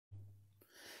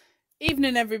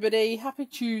Evening everybody, happy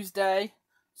Tuesday.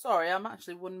 Sorry, I'm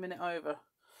actually 1 minute over.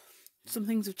 Some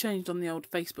things have changed on the old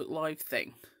Facebook Live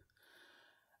thing.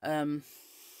 That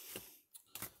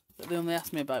they only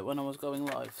asked me about when I was going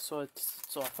live. So I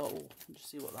thought, oh, I'll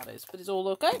just see what that is. But it's all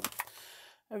okay.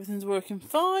 Everything's working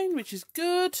fine, which is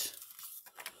good.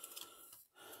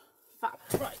 Fab.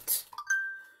 Right.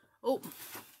 Oh,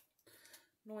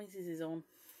 noises is on.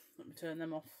 Let me turn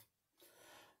them off.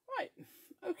 Right.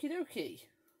 Okie dokie.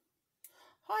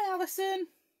 Hi Alison.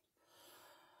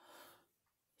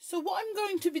 So what I'm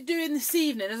going to be doing this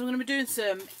evening is I'm going to be doing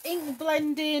some ink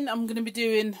blending. I'm going to be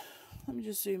doing, let me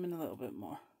just zoom in a little bit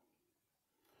more.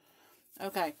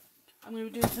 Okay, I'm going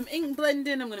to be doing some ink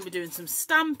blending. I'm going to be doing some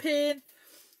stamping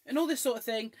and all this sort of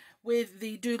thing with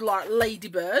the Doodle art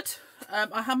Ladybird.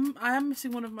 I am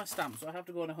missing one of my stamps, so I have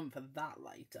to go on a hunt for that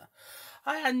later.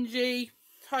 Hi Angie.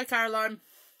 Hi Caroline.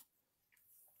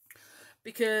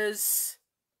 Because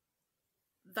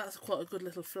that's quite a good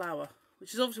little flower,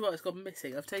 which is obviously why it's gone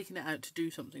missing. I've taken it out to do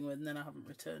something with and then I haven't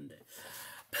returned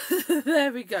it.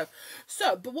 There we go.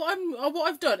 So, but what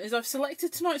I've done is I've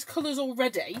selected tonight's colours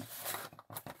already.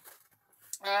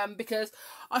 Because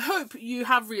I hope you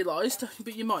have realised,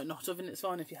 but you might not have, and it's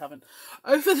fine if you haven't.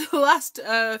 Over the last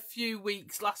few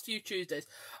weeks, last few Tuesdays,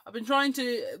 I've been trying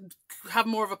to have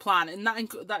more of a plan, and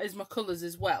that is my colours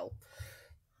as well.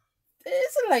 It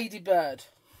is a ladybird.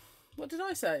 What did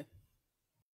I say?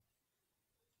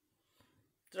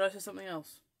 Did I say something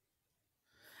else?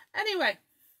 Anyway,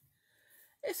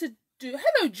 it's a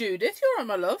hello Judith, you're right,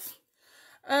 my love.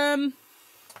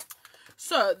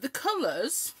 So the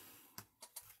colours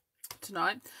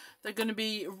tonight, they're going to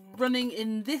be running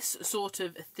in this sort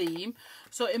of theme.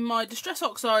 So in my Distress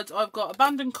Oxides, I've got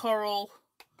Abandoned Coral.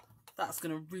 That's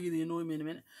going to really annoy me in a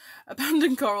minute.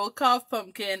 Abandoned Coral, Carved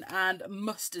Pumpkin, and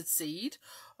Mustard Seed.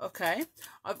 Okay.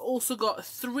 I've also got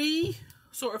 3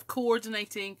 sort of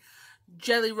coordinating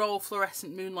Jelly Roll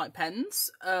Fluorescent Moonlight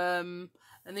pens. And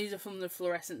these are from the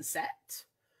fluorescent set.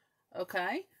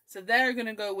 Okay. So they're going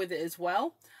to go with it as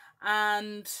well.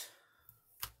 And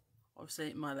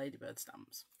obviously my Ladybird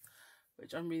stamps,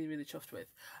 which I'm really, really chuffed with.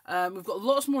 We've got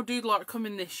lots more doodle art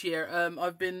coming this year.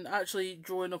 I've been actually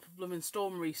drawing up a blooming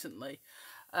storm recently.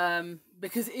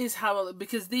 Because these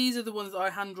are the ones that I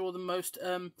hand draw the most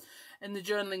in the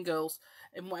Journaling Girls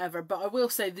and whatever. But I will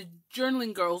say the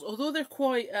Journaling Girls, although they're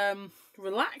quite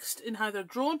relaxed in how they're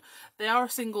drawn, they are a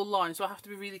single line, so I have to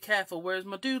be really careful. Whereas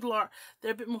my doodle art,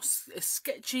 they're a bit more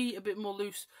sketchy, a bit more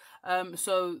loose.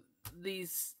 So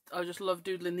these, I just love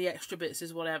doodling the extra bits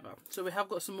is whatever. So we have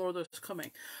got some more of those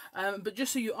coming. But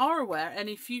just so you are aware,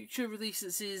 any future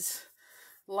releases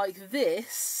like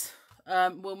this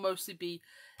will mostly be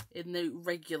in the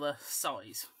regular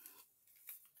size.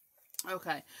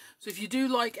 Okay, so if you do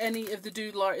like any of the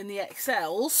doodle art in the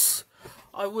XLs,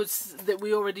 I would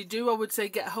say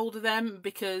get hold of them,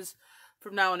 because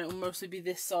from now on it will mostly be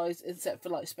this size, except for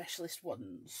like specialist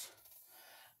ones.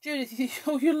 Judith,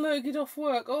 oh, you're lurged off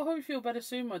work. Oh, I hope you feel better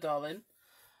soon, my darling.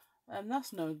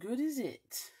 That's no good, is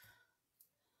it?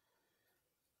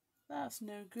 That's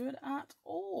no good at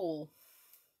all.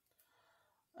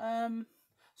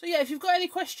 So yeah, if you've got any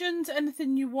questions,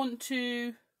 anything you want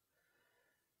to,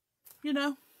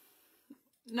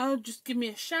 no, just give me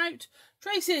a shout.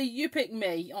 Tracy, you pick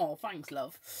me. Oh, thanks,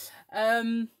 love.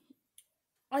 I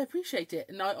appreciate it,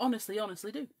 and I honestly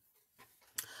do.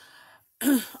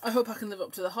 I hope I can live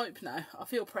up to the hype now. I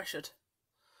feel pressured.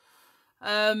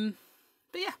 But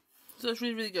yeah, so it's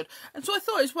really, really good. And so I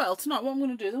thought as well, tonight what I'm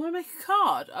going to do is I'm going to make a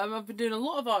card. I've been doing a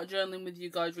lot of art journaling with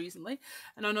you guys recently.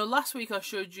 And I know last week I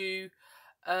showed you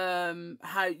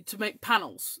how to make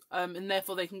panels. And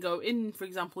therefore they can go in, for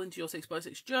example, into your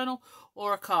 6x6 journal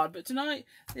or a card. But tonight,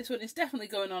 this one is definitely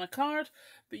going on a card.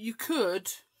 But you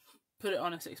could put it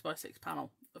on a 6x6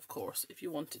 panel, of course, if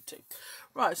you wanted to.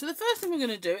 Right, so the first thing we're going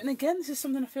to do, and again, this is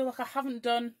something I feel like I haven't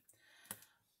done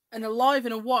in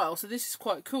a while, so this is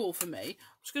quite cool for me.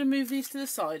 I'm just going to move these to the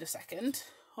side a second.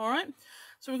 Alright,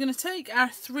 so we're going to take our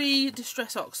 3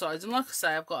 Distress Oxides, and like I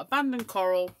say, I've got Abandoned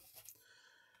Coral,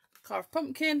 Carved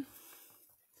Pumpkin,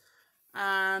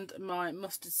 and my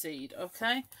Mustard Seed,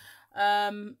 okay?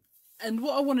 And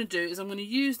what I want to do is I'm going to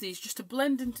use these just to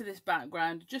blend into this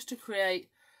background, just to create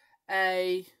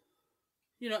a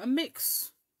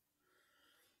mix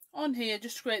on here,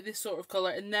 just to create this sort of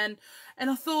colour. And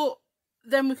I thought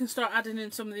then we can start adding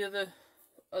in some of the other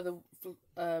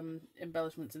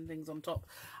embellishments and things on top,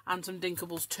 and some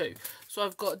Inkables too. So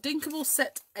I've got Inkables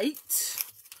set 8,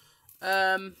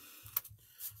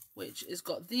 which has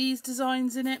got these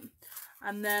designs in it,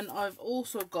 and then I've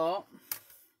also got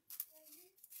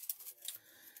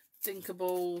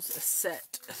Inkables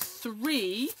set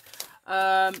 3,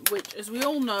 which, as we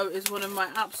all know, is one of my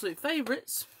absolute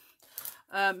favourites,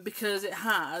 because it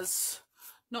has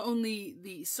not only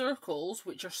the circles,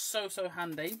 which are so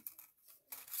handy,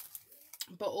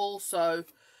 but also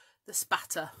the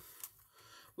spatter,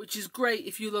 which is great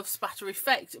if you love spatter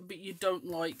effect but you don't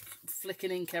like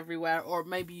flicking ink everywhere, or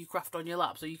maybe you craft on your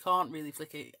lap so you can't really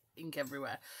flick ink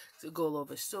everywhere because it'll go all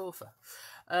over the sofa.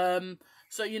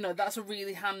 So you know, that's a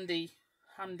really handy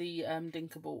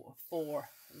Dinkable for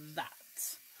that.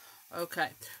 Okay,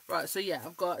 right, so yeah,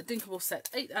 I've got Dinkable set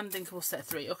 8 and Dinkable set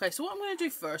 3. Okay, so what I'm going to do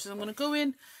first is I'm going to go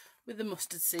in with the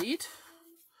mustard seed.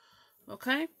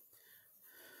 Okay,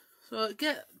 so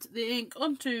get the ink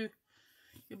onto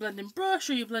your blending brush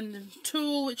or your blending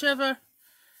tool, whichever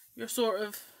you're sort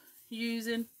of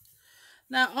using.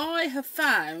 Now, I have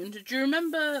found, do you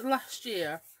remember last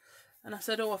year, and I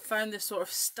said, oh, I found this sort of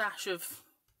stash of,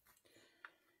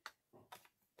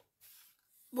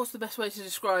 what's the best way to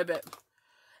describe it?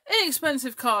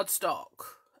 Inexpensive cardstock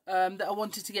that I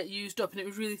wanted to get used up, and it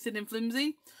was really thin and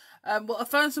flimsy. Well, I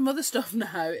found some other stuff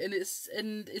now, and it's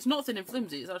not thin and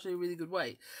flimsy. It's actually a really good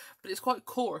weight, but it's quite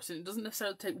coarse and it doesn't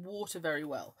necessarily take water very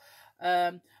well.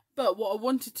 But what I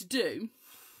wanted to do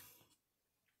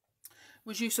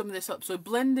was use some of this up. So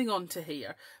blending onto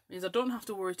here means I don't have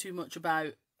to worry too much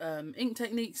about ink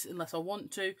techniques unless I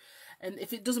want to, and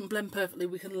if it doesn't blend perfectly,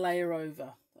 we can layer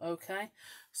over. Okay,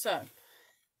 so.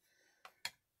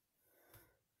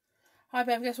 Hi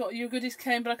Bev, guess what? Your goodies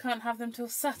came, but I can't have them till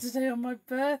Saturday on my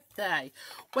birthday.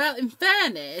 Well, in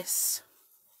fairness,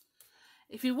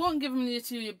 if you won't give them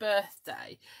to your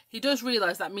birthday, he does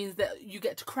realise that means that you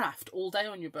get to craft all day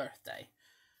on your birthday,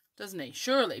 doesn't he?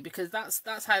 Surely, because that's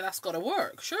how that's got to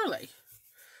work, surely.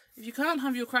 If you can't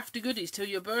have your crafty goodies till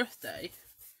your birthday,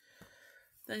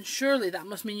 then surely that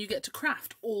must mean you get to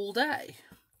craft all day.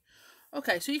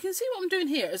 Okay, so you can see what I'm doing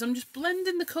here is I'm just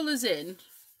blending the colours in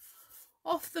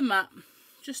off the mat,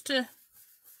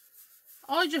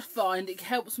 I just find it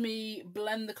helps me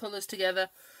blend the colours together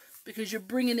because you're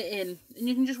bringing it in and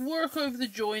you can just work over the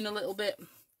join a little bit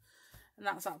and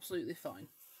that's absolutely fine.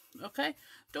 Okay,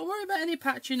 don't worry about any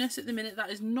patchiness at the minute,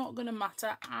 that is not going to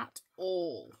matter at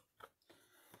all.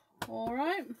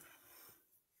 Alright,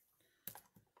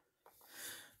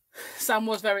 Sam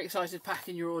was very excited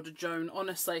packing your order, Joan,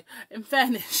 honestly. In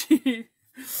fairness,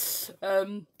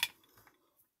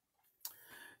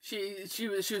 she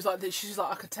was like this. She's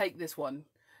like, I could take this one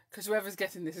because whoever's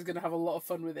getting this is going to have a lot of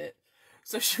fun with it.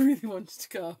 So she really wanted to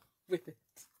go with it.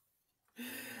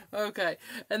 Okay,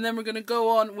 and then we're going to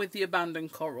go on with the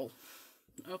abandoned coral.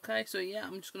 Okay, so yeah,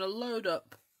 I'm just going to load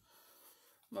up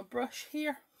my brush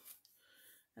here,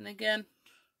 and again,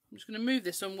 I'm just going to move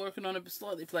this. So I'm working on it,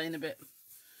 slightly playing a bit.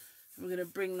 And we're going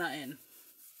to bring that in.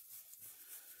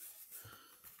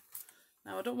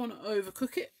 Now I don't want to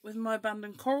overcook it with my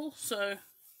abandoned coral, so.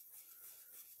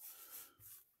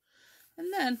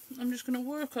 And then I'm just going to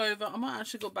work over, I might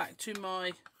actually go back to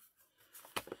my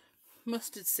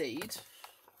mustard seed.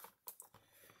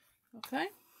 Okay.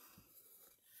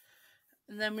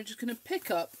 And then we're just going to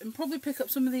pick up, and probably pick up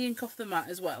some of the ink off the mat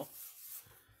as well.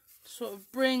 Sort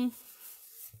of bring,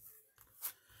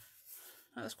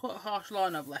 that's quite a harsh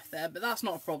line I've left there, but that's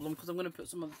not a problem because I'm going to put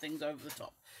some other things over the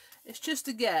top. It's just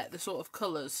to get the sort of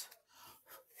colours,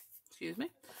 excuse me,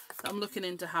 that I'm looking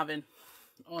into having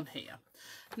on here.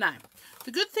 Now,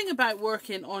 the good thing about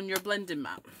working on your blending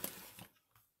mat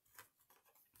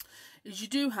is you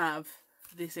do have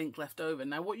this ink left over.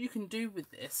 Now, what you can do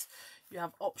with this, you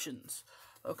have options,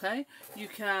 okay? You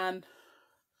can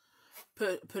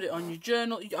put it on your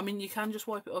journal. I mean, you can just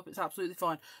wipe it up, it's absolutely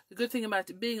fine. The good thing about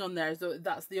it being on there is that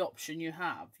that's the option you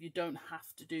have. You don't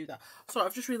have to do that. Sorry,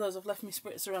 I've just realised I've left my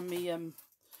spritzer and my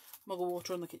mug of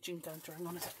water on the kitchen counter. Hang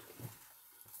on a sec.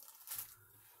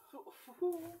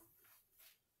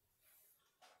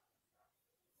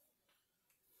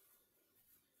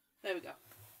 There we go.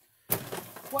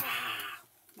 Wow!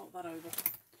 Knock that over.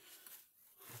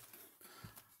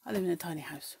 I live in a tiny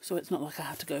house, so it's not like I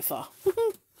had to go far.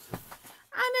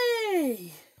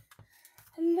 Annie!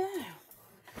 Hello.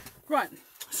 Right,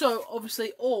 so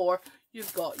obviously, or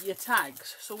you've got your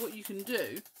tags. So what you can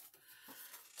do,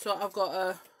 so I've got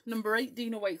a number 8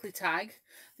 Dina Wakley tag.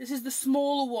 This is the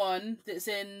smaller one that's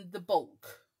in the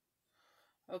bulk.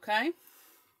 Okay?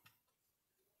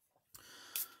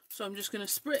 So I'm just going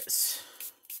to spritz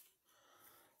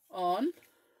on.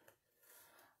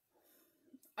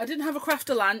 I didn't have a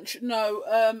crafter lunch. No,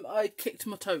 I kicked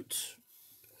my totes,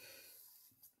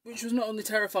 which was not only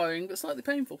terrifying but slightly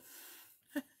painful.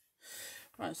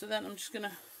 Right, so then I'm just going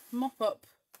to mop up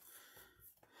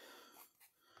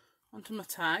onto my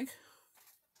tag.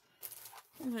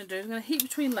 What I'm going to do is I'm going to heat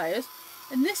between layers,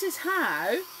 and this is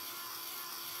how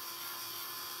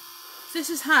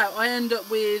I end up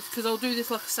with, because I'll do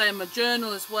this like I say in my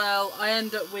journal as well, I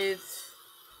end up with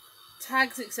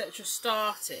tags etc.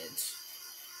 started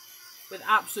with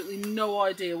absolutely no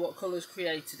idea what colours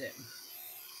created it.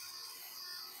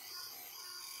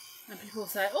 And people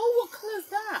say, oh, what colour is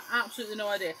that? Absolutely no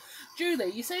idea.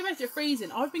 Julie, you say about it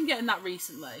freezing. I've been getting that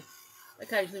recently.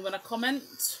 Occasionally when I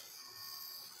comment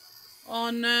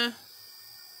on... I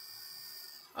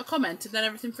comment and then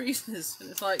everything freezes. And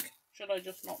it's like, should I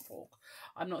just not talk?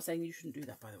 I'm not saying you shouldn't do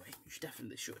that, by the way. You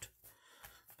definitely should.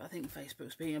 But I think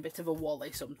Facebook's being a bit of a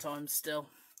wally sometimes still.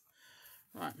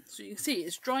 Right, so you can see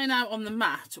it's drying out on the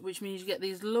mat, which means you get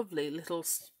these lovely little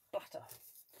splatter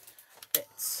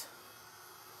bits.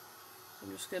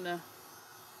 I'm just going to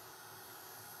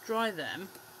dry them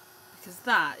because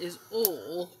that is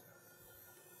all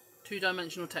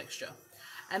two-dimensional texture.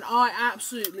 And I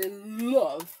absolutely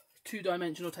love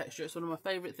two-dimensional texture. It's one of my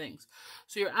favourite things.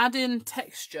 So you're adding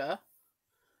texture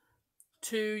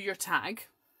to your tag,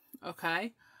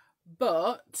 okay,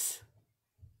 but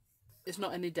it's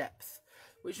not any depth,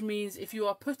 which means if you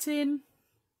are putting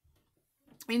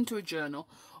into a journal,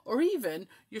 or even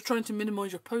you're trying to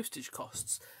minimise your postage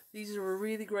costs, these are a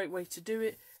really great way to do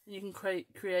it, and you can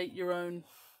create your own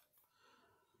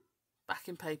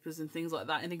backing papers and things like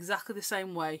that in exactly the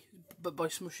same way, but by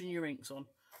smushing your inks on.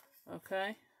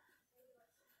 Okay?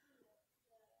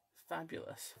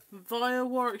 Fabulous. Via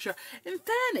Warwickshire. In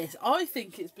fairness, I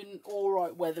think it's been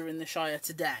alright weather in the Shire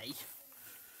today.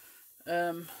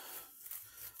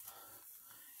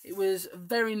 It was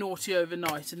very naughty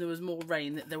overnight and there was more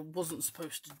rain that there wasn't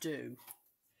supposed to do.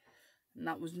 And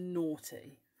that was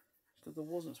naughty. Because there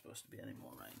wasn't supposed to be any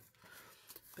more rain.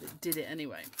 But it did it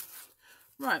anyway.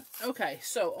 Right, okay,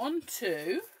 so on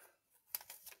to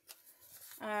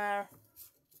our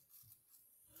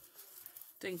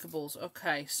Inkables.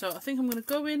 Okay, so I think I'm going to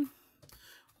go in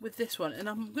with this one. And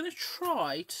I'm going to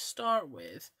try to start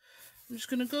with, I'm just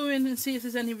going to go in and see if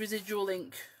there's any residual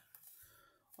ink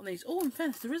on these. Oh, in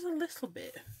fairness, there is a little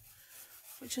bit,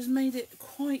 which has made it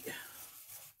quite...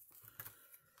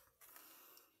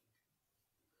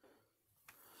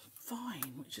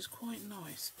 fine, which is quite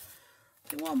nice. I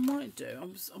think what I might do,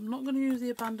 I'm not going to use the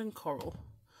abandoned coral.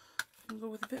 I'm going to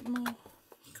go with a bit more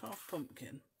carved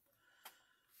pumpkin.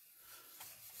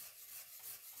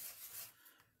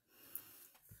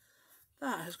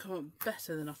 That has come up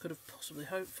better than I could have possibly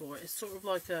hoped for. It's sort of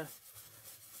like a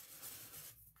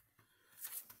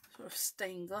sort of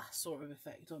stained glass sort of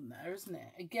effect on there, isn't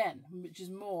it? Again, which is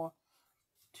more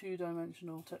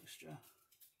two-dimensional texture.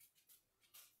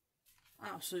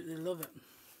 Absolutely love it.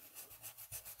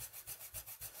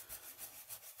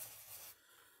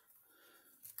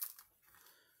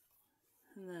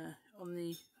 And there, on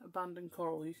the abandoned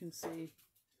coral, you can see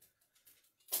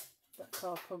that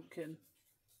carved pumpkin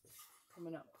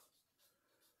coming up.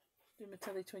 Do my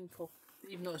telly twinkle,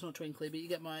 even though it's not twinkly, but you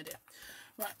get my idea.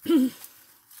 Right.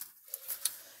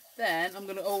 Then I'm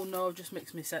gonna, oh no, I've just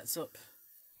mixed my sets up.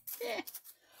 Yeah.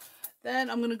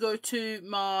 Then I'm gonna go to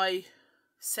my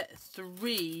set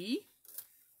 3,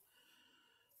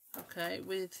 okay,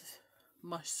 with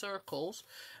my circles.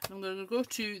 And I'm going to go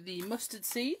to the mustard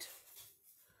seed,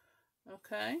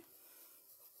 okay,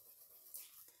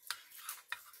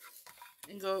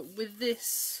 and go with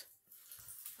this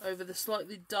over the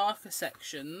slightly darker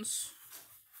sections.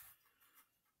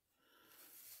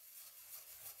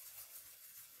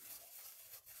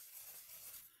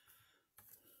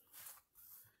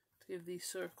 To give these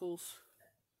circles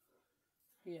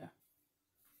here.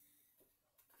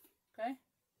 Okay.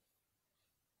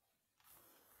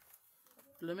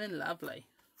 Blooming lovely.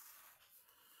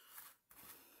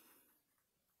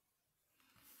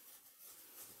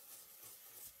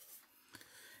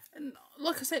 And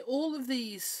like I say, all of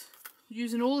these,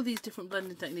 using all of these different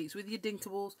blending techniques with your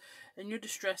Inkables and your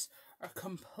distress are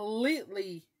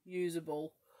completely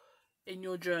usable in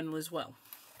your journal as well.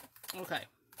 Okay.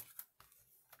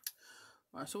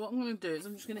 Right, so what I'm going to do is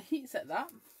I'm just going to heat set that.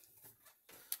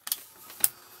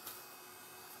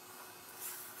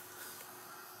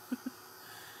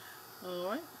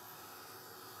 Alright.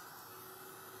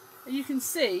 And you can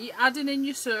see adding in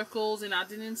your circles and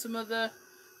adding in some other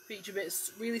feature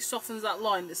bits really softens that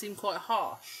line that seemed quite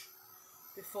harsh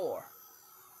before.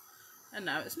 And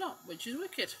now it's not, which is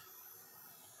wicked.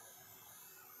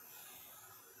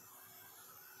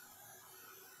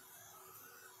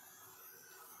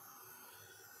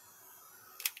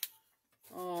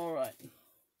 Alright.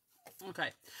 Okay.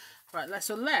 Right,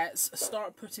 so let's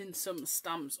start putting some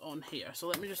stamps on here. So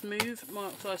let me just move my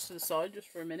Oxide to the side just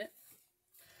for a minute.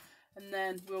 And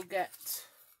then we'll get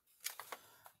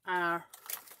our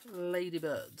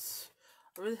Ladybirds.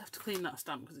 I really have to clean that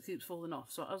stamp because it keeps falling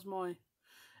off. So as my...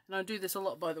 And I do this a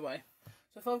lot, by the way.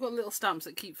 So if I've got little stamps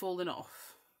that keep falling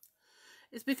off,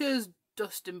 it's because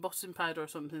dust in embossing powder or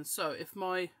something. So if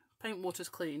my paint water's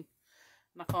clean,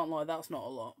 and I can't lie, that's not a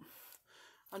lot,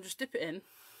 I'll just dip it in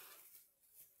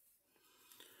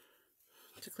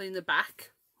to clean the back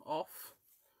off,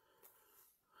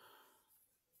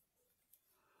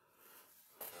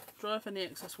 dry off any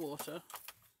excess water,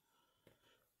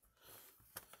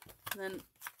 and then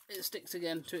it sticks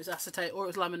again to its acetate or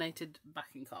its laminated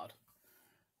backing card.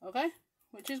 Okay,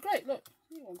 which is great. Look,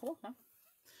 it won't come off now.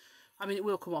 I mean, it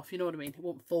will come off, you know what I mean, it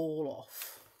won't fall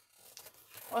off.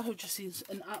 I have just seen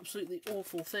an absolutely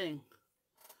awful thing.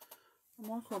 A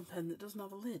micron pen that doesn't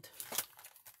have a lid.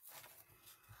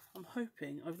 I'm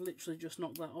hoping I've literally just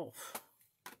knocked that off.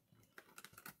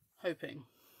 Hoping.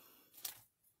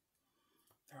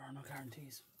 There are no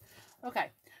guarantees.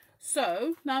 Okay,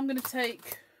 so now I'm going to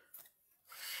take...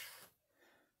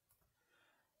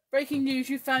 Breaking news,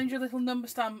 you found your little number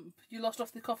stamp you lost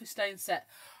off the coffee stain set.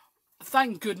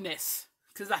 Thank goodness,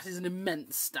 because that is an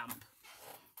immense stamp.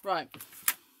 Right.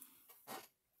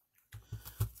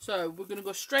 So we're going to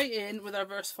go straight in with our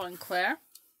VersaFine Claire.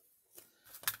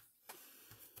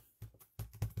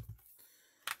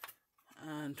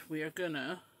 And we are going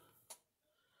to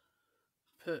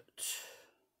put...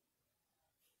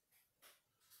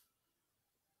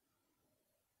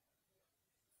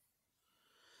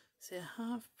 See, I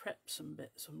have prepped some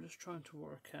bits. I'm just trying to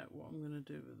work out what I'm going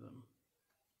to do with them.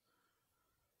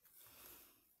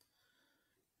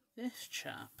 This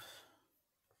chap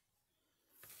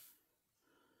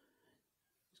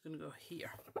is going to go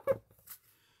here.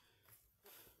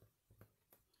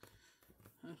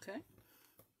 Okay.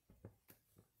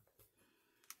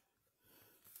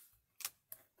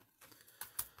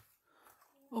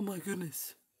 Oh my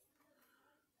goodness.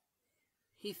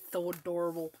 He's so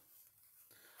adorable.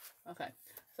 Okay,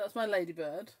 so that's my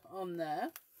Ladybird on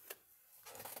there.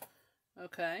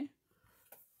 Okay.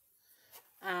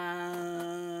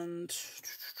 And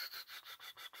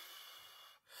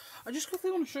I just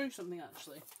quickly want to show you something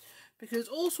actually. Because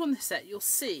also on this set you'll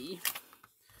see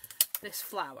this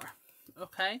flower.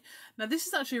 Okay. Now this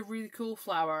is actually a really cool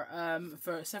flower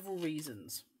for several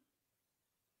reasons.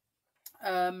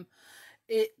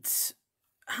 It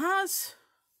has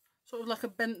sort of like a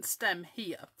bent stem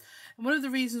here. And one of the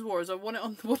reasons was I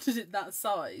wanted it that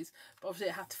size, but obviously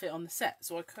it had to fit on the set,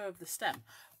 so I curved the stem.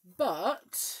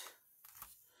 But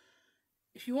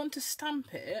if you want to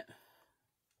stamp it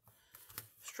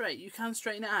straight, you can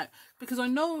straighten it out. Because I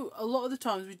know a lot of the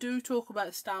times we do talk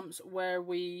about stamps where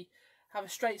we have a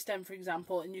straight stem, for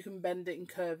example, and you can bend it and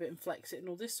curve it and flex it and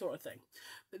all this sort of thing.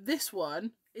 But this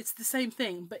one, it's the same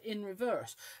thing, but in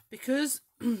reverse. Because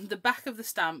the back of the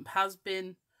stamp has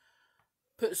been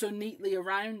put so neatly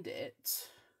around it,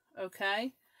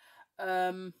 okay,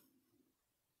 you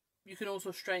can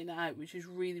also straighten it out, which is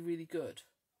really, really good.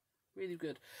 Really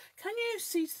good. Can you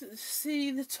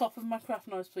see the top of my craft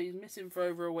knives, please? Missing for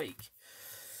over a week.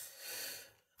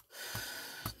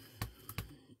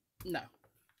 No.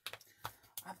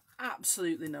 I've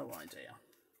absolutely no idea.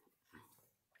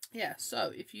 Yeah,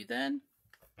 so if you then...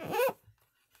 That's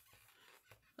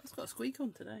got a squeak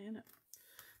on today, isn't it?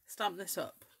 Stamp this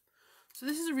up. So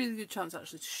this is a really good chance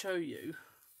actually to show you.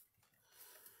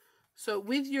 So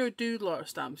with your Doodle art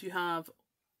stamps, you have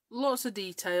lots of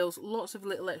details, lots of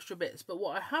little extra bits. But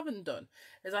what I haven't done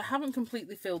is I haven't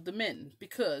completely filled them in,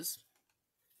 because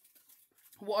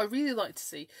what I really like to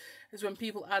see is when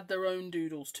people add their own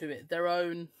doodles to it, their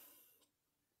own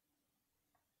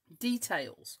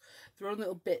details, their own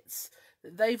little bits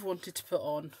that they've wanted to put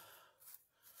on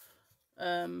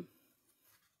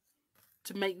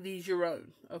to make these your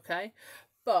own, okay?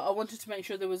 But I wanted to make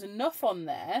sure there was enough on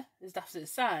there, as daft as it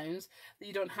sounds, that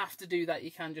you don't have to do that,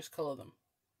 you can just colour them.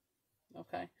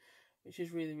 Okay? Which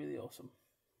is really, really awesome.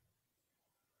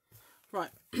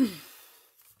 Right.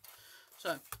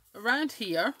 So, around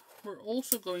here, we're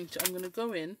also going to, I'm going to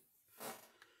go in.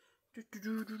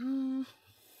 I'm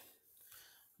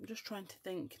just trying to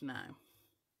think now.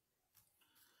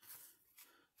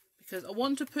 Because I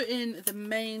want to put in the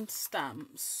main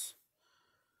stamps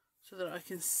so that I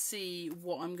can see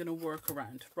what I'm going to work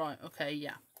around. Right, okay,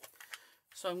 yeah.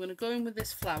 So I'm going to go in with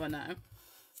this flower now.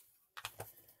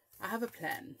 I have a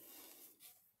plan.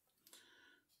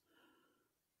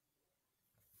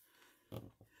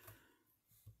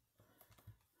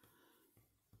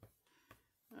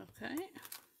 Okay.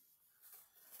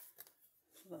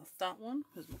 That's that one.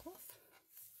 Here's my cloth.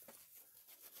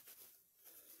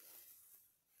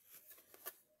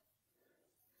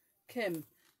 Kim,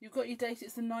 you've got your date,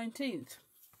 it's the 19th.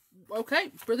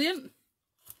 Okay, brilliant.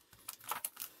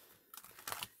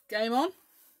 Game on.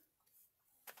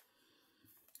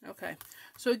 Okay,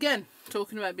 so again,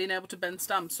 talking about being able to bend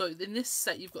stamps. So in this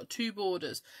set, you've got 2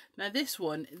 borders. Now this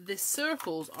one, the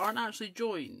circles aren't actually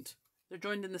joined. They're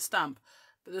joined in the stamp,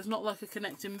 but there's not like a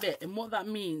connecting bit. And what that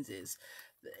means is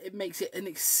that it makes it an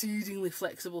exceedingly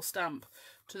flexible stamp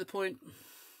to the point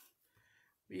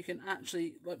where you can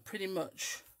actually, like, pretty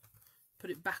much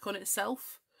put it back on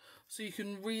itself. So you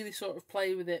can really sort of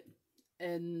play with it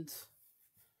and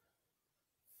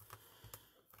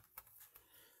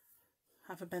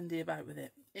have a bendy about with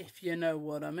it, if you know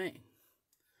what I mean.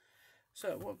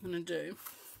 So what I'm going to do,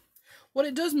 what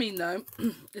it does mean though,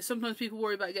 is sometimes people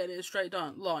worry about getting it a straight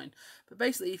line. But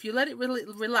basically, if you let it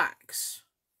relax,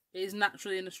 it is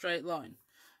naturally in a straight line.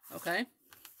 Okay?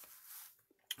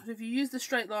 So if you use the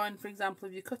straight line, for example,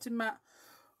 if you're cutting mat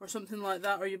or something like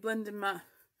that, or you're blending mat,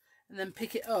 and then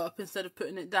pick it up instead of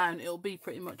putting it down, it'll be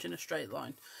pretty much in a straight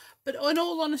line. But in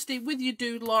all honesty, with your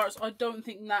doodle arts, I don't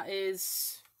think that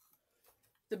is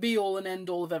the be-all and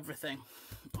end-all of everything.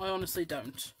 I honestly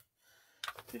don't.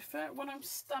 To be fair, when I'm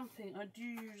stamping, I do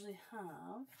usually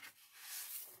have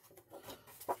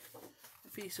a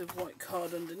piece of white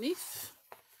card underneath,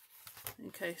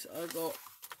 in case I got,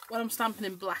 when I'm stamping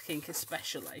in black ink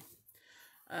especially,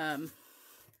 so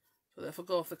that if I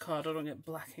go off the card I don't get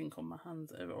black ink on my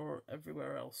hands or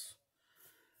everywhere else.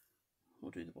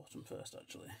 We'll do the bottom first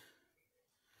actually,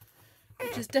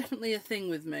 which is definitely a thing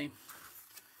with me.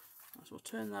 So we'll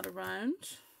turn that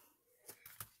around,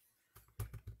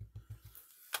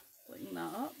 fling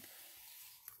that up,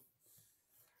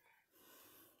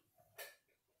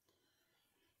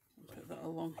 and put that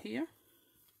along here.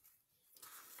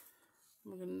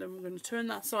 Then we're going to turn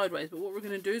that sideways, but what we're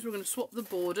going to do is we're going to swap the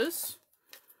borders.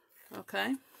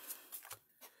 Okay.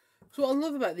 So what I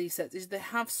love about these sets is they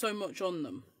have so much on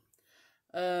them.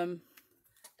 And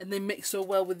they mix so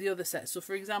well with the other sets. So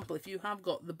for example, if you have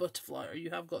got the butterfly or you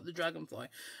have got the dragonfly,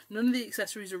 none of the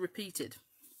accessories are repeated.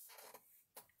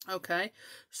 Okay,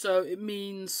 so it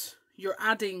means you're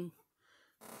adding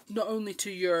not only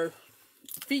to your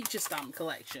feature stamp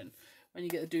collection when you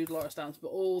get the doodle art stamps, but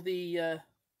all the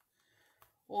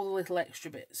little extra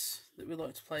bits that we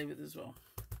like to play with as well.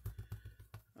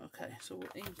 Okay, so we'll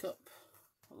ink up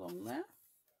along there.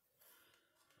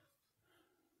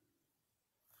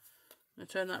 I'm going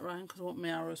to turn that round because I want my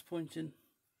arrows pointing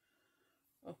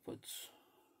upwards.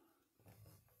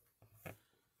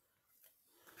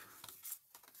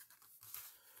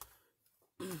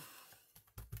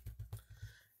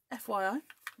 FYI,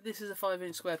 this is a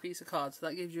 5-inch square piece of card, so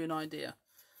that gives you an idea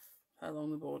how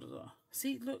long the borders are.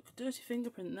 See, look, dirty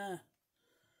fingerprint there.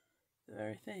 The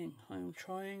very thing I am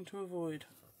trying to avoid.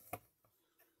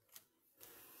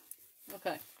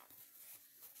 Okay.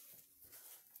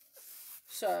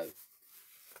 So,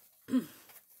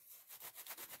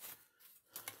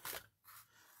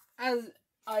 as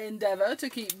I endeavour to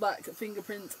keep black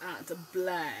fingerprints at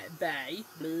bay,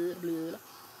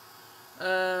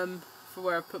 for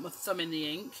where I put my thumb in the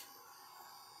ink,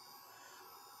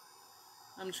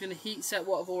 I'm just going to heat set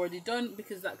what I've already done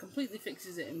because that completely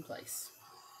fixes it in place.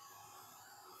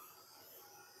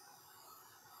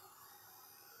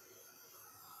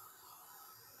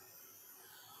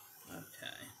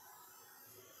 Okay.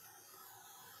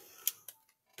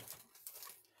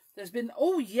 There's been,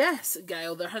 oh yes,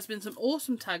 Gail, there has been some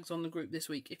awesome tags on the group this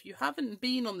week. If you haven't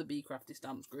been on the Be Crafty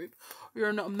Stamps group, or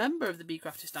you're not a member of the Be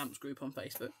Crafty Stamps group on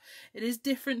Facebook, it is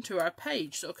different to our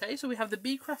page. So, okay, so we have the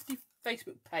Be Crafty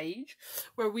Facebook page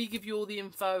where we give you all the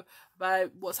info about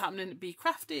what's happening at Be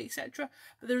Crafty, etc.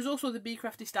 But there's also the Be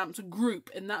Crafty Stamps group,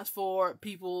 and that's for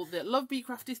people that love Be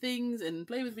Crafty things and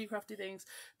play with Be Crafty things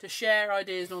to share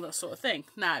ideas and all that sort of thing.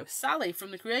 Now, Sally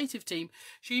from the creative team,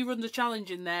 she runs a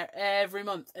challenge in there every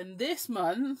month, and this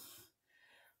month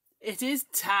it is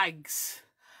tags.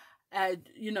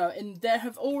 You know, and there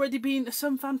have already been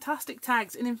some fantastic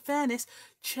tags, and in fairness,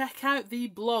 check out the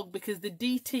blog because the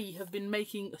DT have been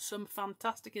making some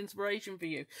fantastic inspiration for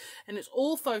you, and it's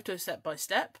all photo step by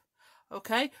step.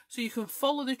 Okay, so you can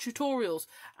follow the tutorials.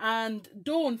 And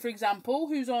Dawn, for example,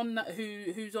 who's on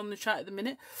the chat at the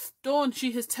minute, Dawn,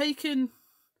 she has taken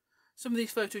some of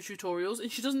these photo tutorials,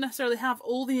 and she doesn't necessarily have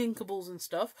all the Inkables and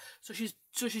stuff, so she's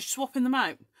swapping them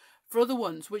out for other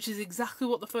ones, which is exactly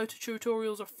what the photo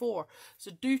tutorials are for. So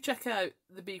do check out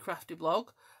the Be Crafty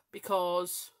blog,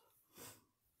 because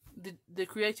the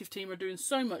creative team are doing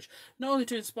so much, not only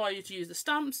to inspire you to use the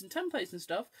stamps and templates and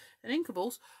stuff and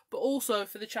Inkables, but also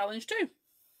for the challenge too,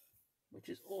 which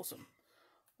is awesome.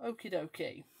 Okie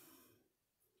dokie.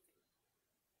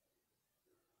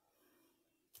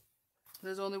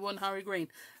 There's only one Harry Green.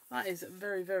 That is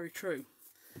very, very true.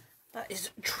 That is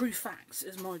true facts,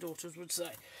 as my daughters would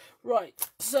say. Right,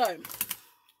 so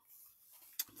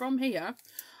from here,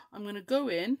 I'm going to go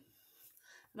in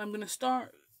and I'm going to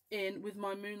start in with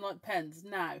my Moonlight pens.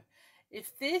 Now,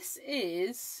 if this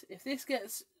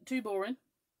gets too boring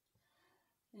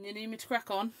and you need me to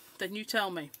crack on, then you tell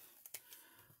me.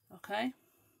 Okay,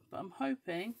 but I'm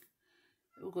hoping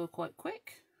it will go quite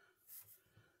quick.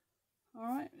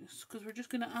 Alright, because we're just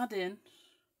going to add in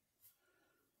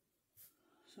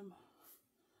some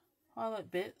highlight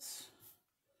bits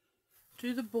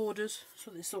to the borders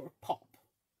so they sort of pop.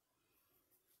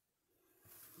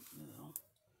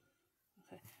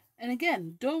 Okay, and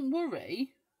again, don't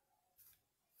worry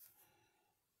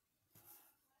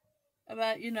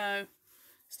about, you know,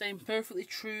 staying perfectly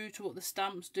true to what the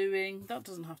stamp's doing. That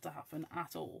doesn't have to happen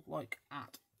at all, like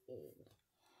at all.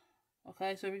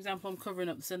 Okay, so for example, I'm covering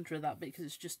up the centre of that bit because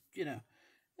it's just, you know,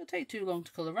 it'll take too long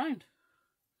to colour around.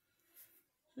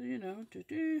 So, you know,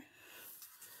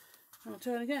 I'll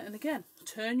turn again and again.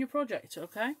 Turn your project,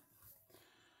 okay?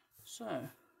 So,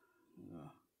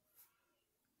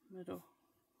 middle,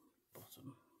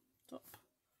 bottom, top,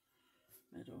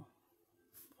 middle,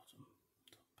 bottom,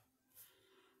 top.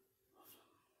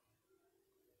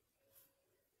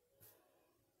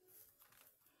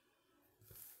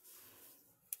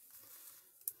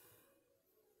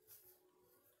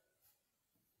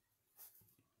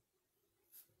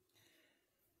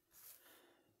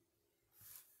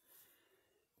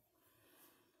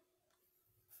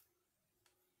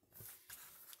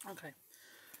 Okay,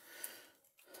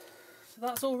 so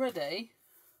that's already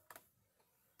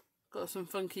got some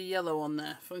funky yellow on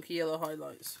there, funky yellow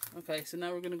highlights. Okay, so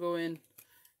now we're going to go in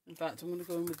fact I'm going to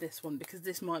go in with this one because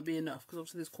this might be enough, because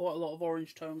obviously there's quite a lot of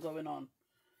orange tone going on.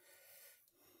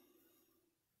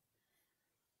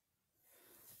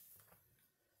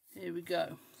 Here we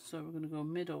go, so we're going to go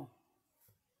middle,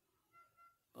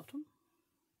 bottom.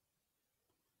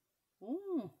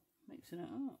 Oh, mixing it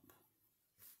up.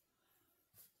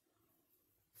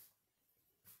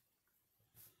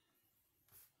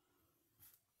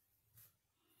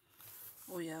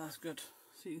 Oh yeah, that's good.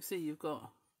 So you can see you've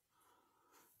got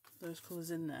those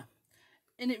colours in there.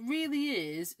 And it really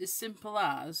is as simple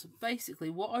as basically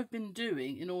what I've been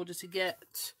doing in order to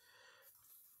get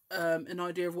an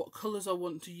idea of what colours I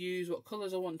want to use, what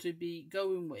colours I want to be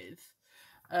going with.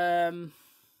 Sorry,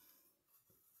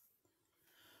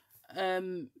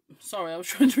 I was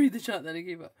trying to read the chat then, I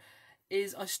gave up.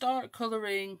 Is I start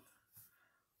colouring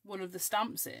one of the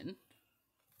stamps in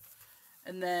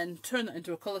and then turn that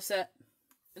into a colour set,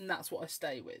 and that's what I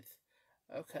stay with.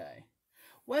 Okay.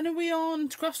 When are we on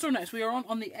to Craft Store next? We are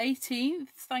on the 18th.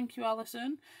 Thank you,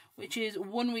 Alison. Which is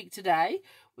 1 week today.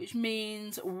 Which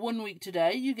means 1 week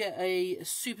today you get a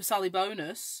Super Sally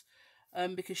bonus.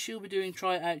 Because she'll be doing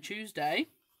Try It Out Tuesday.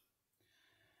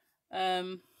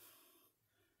 And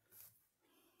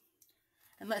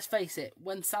let's face it,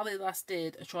 when Sally last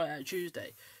did a Try It Out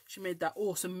Tuesday, she made that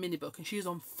awesome mini book. And she's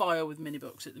on fire with mini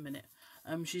books at the minute.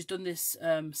 She's done this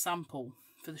sample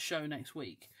for the show next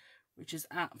week, which is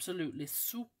absolutely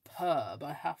superb,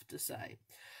 I have to say.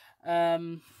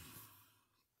 And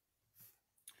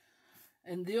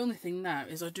the only thing now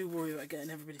is I do worry about getting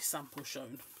everybody's sample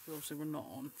shown, because obviously we're not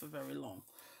on for very long.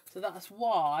 So that's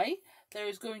why there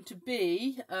is going to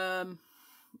be,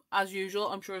 as usual,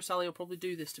 I'm sure Sally will probably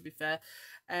do this, to be fair,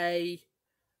 an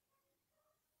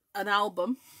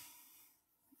album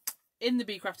in the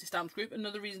Be Crafty Stamps group.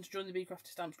 Another reason to join the Be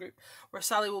Crafty Stamps group, where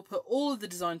Sally will put all of the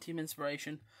design team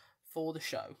inspiration for the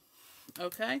show.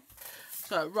 Okay,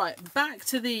 so right, back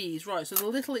to these. Right, so the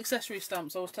little accessory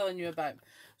stamps I was telling you about.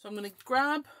 So I'm going to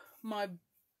grab my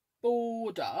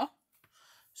border,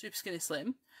 Super Skinny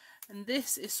Slim, and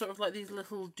this is sort of like these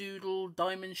little doodle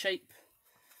diamond shape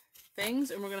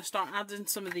things, and we're going to start adding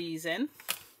some of these in.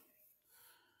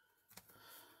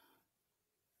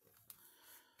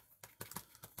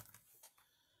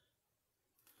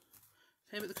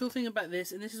 Okay, but the cool thing about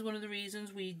this, and this is one of the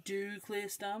reasons we do clear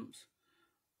stamps,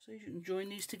 so you can join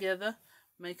these together,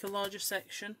 make a larger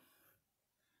section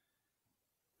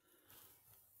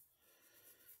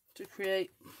to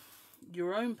create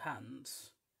your own pans.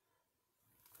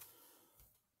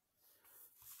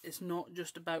 It's not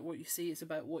just about what you see, it's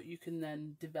about what you can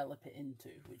then develop it into,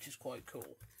 which is quite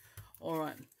cool.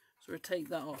 Alright, so we'll take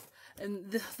that off. And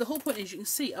the whole point is, you can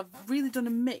see I've really done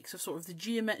a mix of sort of the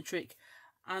geometric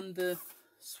and the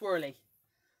swirly.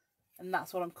 And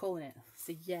that's what I'm calling it.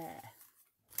 So yeah.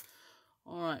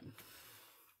 Alright.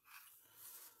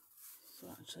 So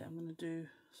actually I'm going to do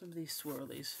some of these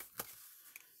swirlies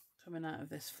coming out of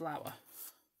this flower.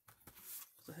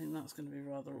 Because I think that's going to be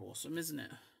rather awesome, isn't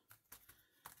it?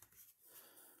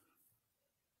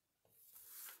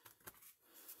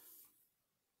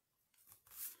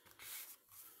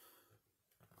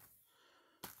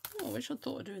 Oh, I wish I'd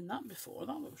thought of doing that before.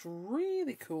 That looks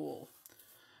really cool.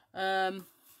 Okay,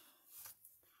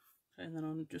 and then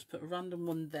I'll just put a random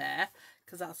one there,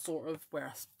 because that's sort of where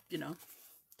I, you know,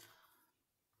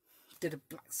 did a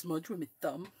black smudge with my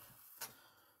thumb.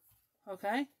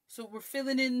 Okay, so we're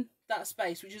filling in that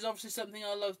space, which is obviously something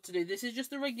I love to do. This is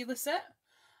just the regular set.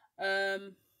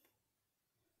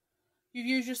 You've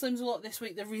used your slims a lot this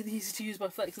week. They're really easy to use by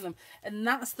flexing them. And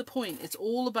that's the point. It's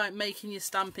all about making your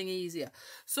stamping easier.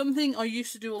 Something I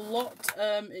used to do a lot,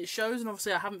 it shows, and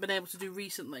obviously I haven't been able to do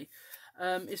recently,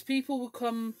 is people will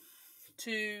come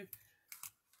to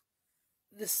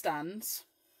the stands.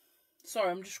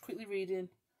 Sorry, I'm just quickly reading.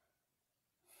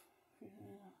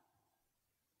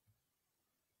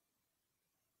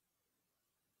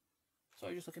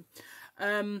 Sorry, just looking.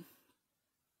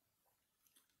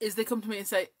 Is they come to me and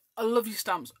say, I love your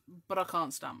stamps, but I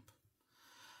can't stamp.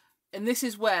 And this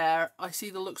is where I see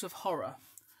the looks of horror.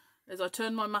 As I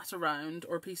turn my mat around,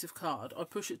 or a piece of card, I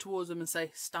push it towards them and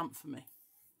say, stamp for me.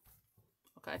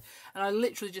 Okay? And I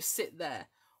literally just sit there,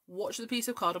 watch the piece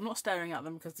of card. I'm not staring at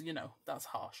them because, you know, that's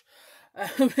harsh.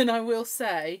 And I will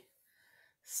say,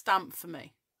 stamp for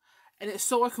me. And it's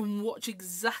so I can watch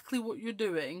exactly what you're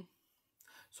doing,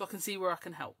 so I can see where I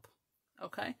can help.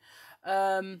 Okay?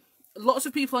 Lots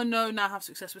of people I know now have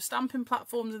success with stamping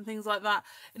platforms and things like that.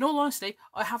 In all honesty,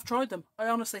 I have tried them. I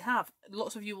honestly have.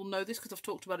 Lots of you will know this because I've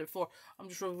talked about it before. I'm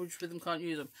just rubbish with them, can't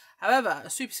use them. However, a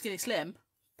super skinny slim,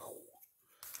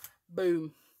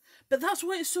 boom. But that's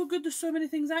why it's so good. There's so many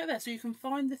things out there, so you can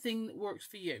find the thing that works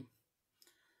for you.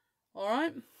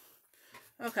 Alright?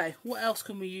 Okay, what else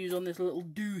can we use on this little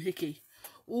doohickey?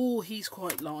 Oh, he's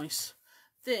quite nice.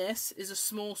 This is a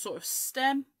small sort of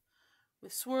stem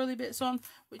with swirly bits on,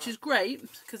 which is great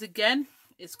because, again,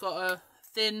 it's got a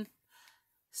thin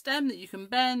stem that you can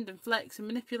bend and flex and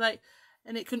manipulate,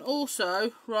 and it can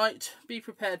also, right, be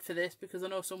prepared for this because I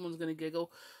know someone's going to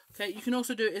giggle. Okay, you can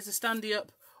also do it as a standy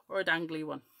up or a dangly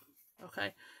one.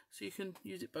 Okay, so you can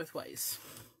use it both ways.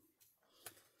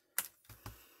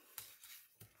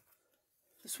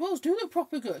 The swirls do look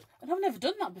proper good, and I've never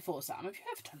done that before, Sam. Have you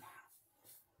ever done that?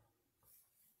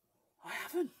 I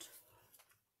haven't.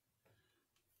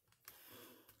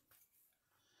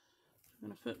 I'm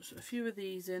going to put a few of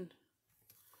these in,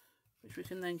 which we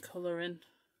can then colour in,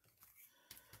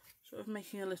 sort of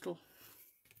making a little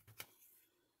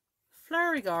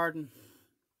flowery garden.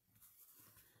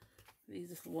 These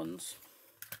little ones.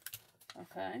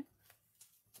 Okay.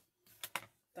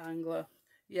 Dangler.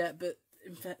 Yeah, but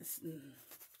in fact,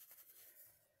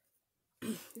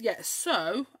 yeah,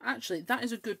 so actually that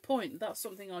is a good point. That's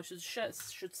something I should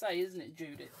say, isn't it,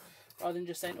 Judith? Rather than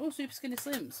just saying, oh, super skinny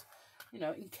slims. You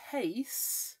know, in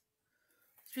case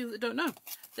people that don't know.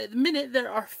 At the minute, there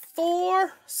are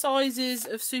 4 sizes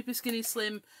of super skinny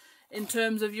slim in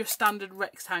terms of your standard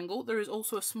rectangle. There is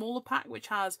also a smaller pack which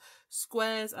has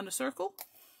squares and a circle.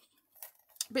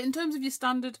 But in terms of your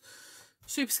standard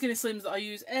super skinny slims that I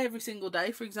use every single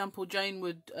day, for example, Jane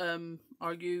would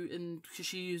argue, and because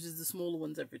she uses the smaller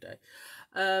ones every day.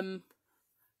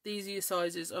 These are your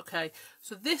sizes. Okay,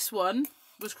 so this one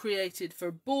was created for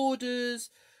borders,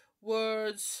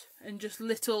 words, and just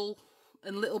little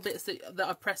bits that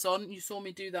I press on. You saw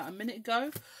me do that a minute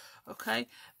ago. Okay,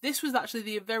 this was actually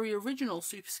the very original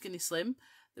super skinny slim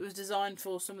that was designed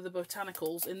for some of the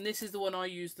botanicals, and this is the one I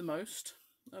use the most.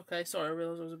 Okay, sorry, I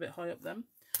realised I was a bit high up then.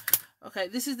 Okay,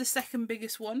 this is the second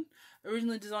biggest one,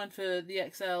 originally designed for the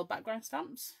XL background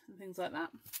stamps and things like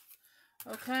that.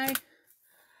 Okay,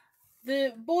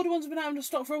 the border ones have been out of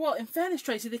stock for a while. In fairness,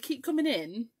 Tracy, they keep coming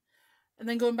in and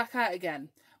then going back out again.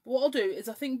 But what I'll do is,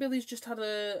 I think Billy's just had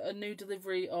a new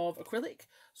delivery of acrylic,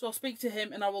 so I'll speak to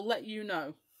him and I will let you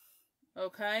know.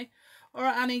 Okay?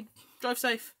 Alright, Annie, drive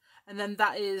safe. And then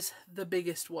that is the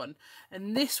biggest one.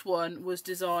 And this one was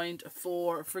designed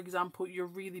for example, your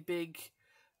really big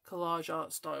collage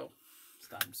art style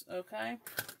stamps. Okay?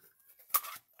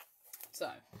 So,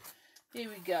 here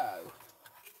we go.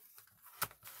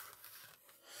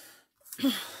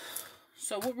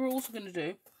 So what we're also going to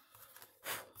do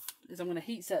is I'm going to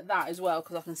heat set that as well,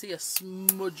 because I can see a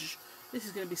smudge. This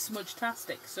is going to be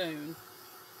smudge-tastic soon.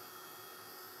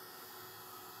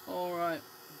 Alright.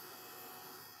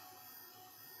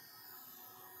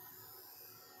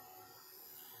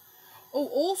 Oh,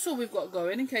 also we've got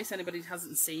going, in case anybody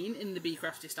hasn't seen, in the Be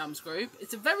Crafty Stamps group.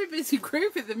 It's a very busy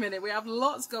group at the minute. We have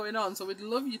lots going on, so we'd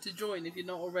love you to join if you're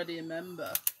not already a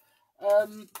member. We're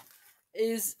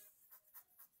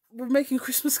making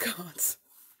Christmas cards.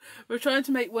 We're trying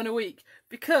to make one a week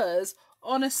because,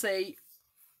 honestly,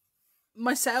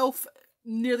 myself,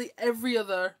 nearly every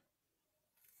other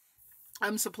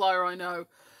supplier I know,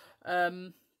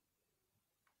 and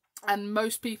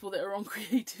most people that are on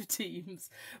creative teams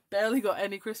barely got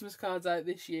any Christmas cards out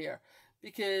this year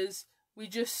because we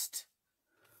just,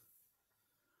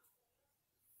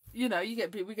 you know,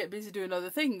 we get busy doing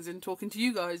other things and talking to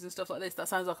you guys and stuff like this. That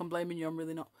sounds like I'm blaming you. I'm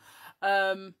really not.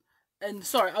 And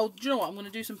sorry, do you know what? I'm going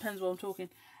to do some pens while I'm talking.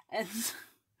 And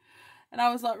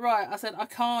I was like, right, I said, I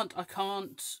can't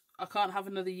have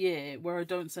another year where I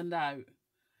don't send out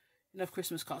enough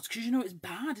Christmas cards because, you know, it's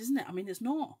bad, isn't it? I mean, it's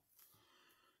not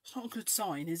a good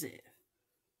sign, is it?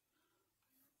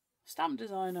 Stamp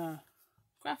designer,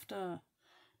 crafter,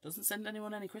 doesn't send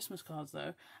anyone any Christmas cards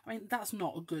though. I mean, that's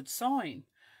not a good sign.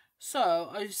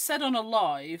 So I said on a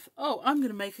live, oh, I'm going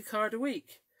to make a card a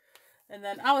week. And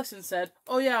then Alison said,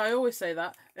 oh yeah, I always say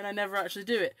that, and I never actually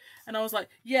do it. And I was like,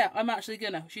 yeah, I'm actually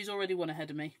gonna. She's already one ahead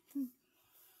of me.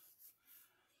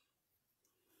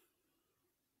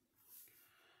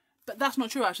 But that's not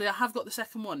true, actually. I have got the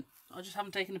second one. I just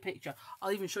haven't taken a picture.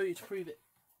 I'll even show you to prove it.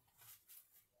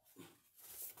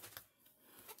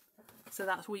 So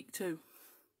that's week 2.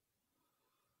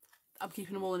 I'm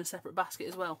keeping them all in a separate basket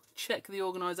as well. Check the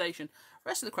organisation. The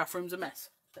rest of the craft room's a mess.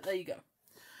 But there you go.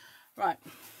 Right.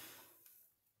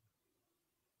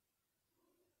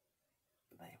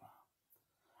 There you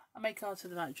are. I make cards for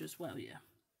the voucher as well, yeah.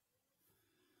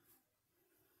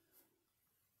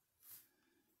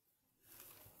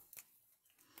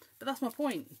 But that's my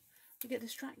point. We get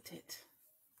distracted.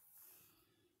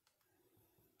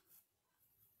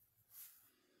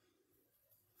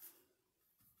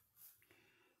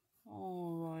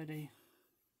 Alrighty.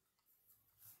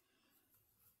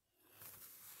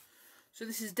 So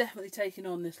this is definitely taking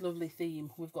on this lovely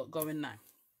theme we've got going now,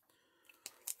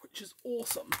 which is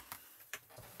awesome.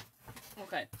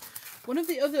 Okay, one of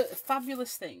the other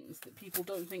fabulous things that people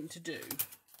don't think to do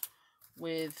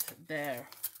with their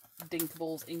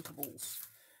Dinkables, Inkables,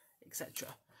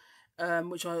 etc.,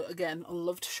 which I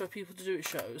love to show people to do at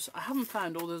shows. I haven't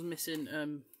found all those missing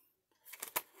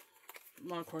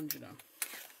microns,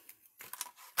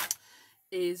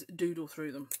 is doodle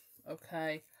through them.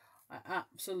 Okay, I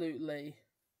absolutely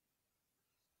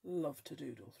love to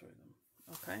doodle through them.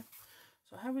 Okay,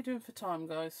 so how are we doing for time,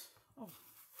 guys? Oh,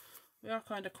 we are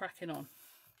kind of cracking on.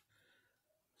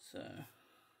 So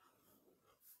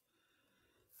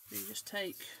you just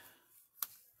take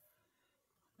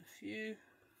a few.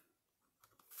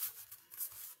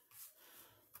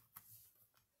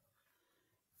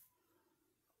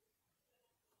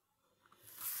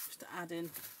 Just to add in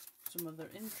some other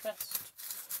interest.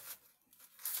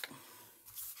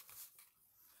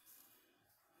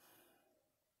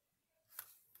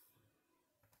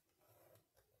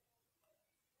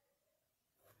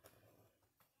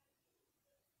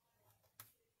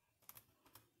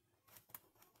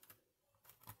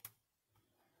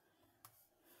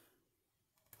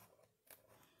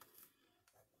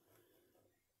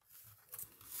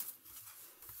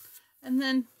 And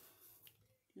then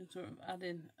you can sort of add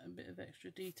in a bit of extra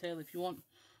detail if you want,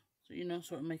 so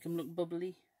sort of make them look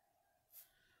bubbly,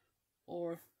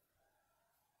 or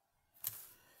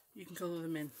you can colour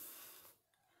them in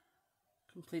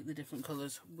completely different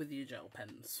colours with your gel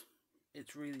pens.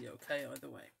 It's really okay either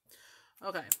way.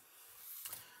 Okay,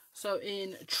 so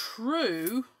in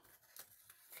true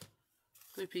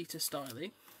Blue Peter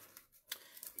styling,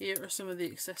 here are some of the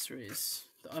accessories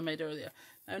that I made earlier.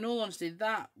 Now, in all honesty,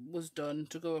 that was done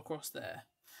to go across there.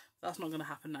 That's not going to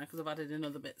happen now because I've added in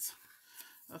other bits.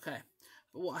 Okay,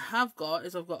 but what I have got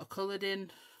is I've got a coloured in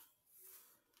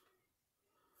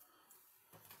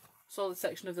solid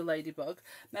section of the Ladybug.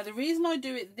 Now, the reason I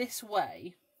do it this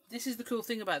way, this is the cool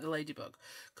thing about the Ladybug,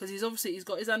 because he's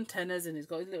got his antennas and he's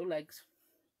got his little legs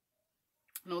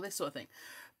and all this sort of thing.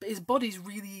 But his body's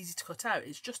really easy to cut out.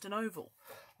 It's just an oval.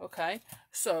 Okay,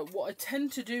 so what I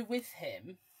tend to do with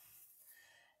him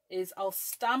is I'll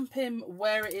stamp him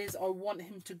where it is I want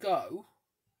him to go,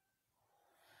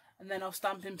 and then I'll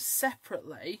stamp him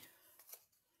separately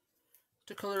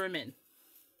to colour him in,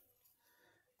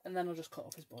 and then I'll just cut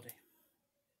off his body,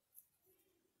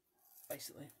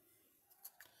 basically.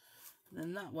 And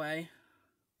then that way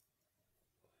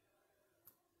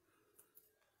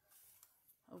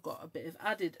I've got a bit of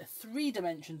added 3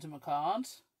 dimension to my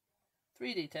cards,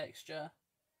 3D texture,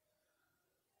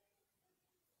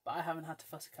 but I haven't had to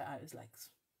fussy cut out his legs.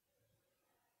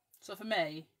 So for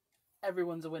me,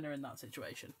 everyone's a winner in that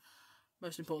situation.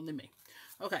 Most importantly me.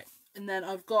 Okay, and then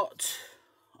I've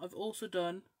also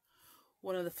done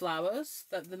one of the flowers,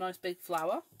 the nice big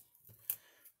flower.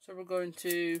 So we're going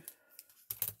to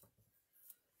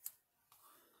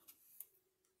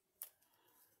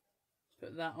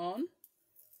put that on.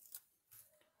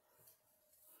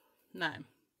 Now,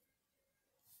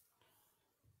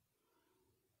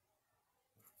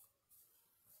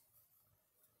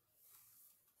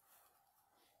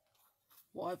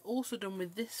 what I've also done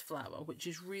with this flower, which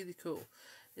is really cool,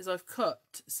 is I've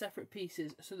cut separate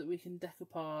pieces so that we can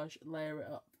decoupage, layer it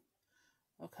up.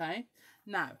 Okay,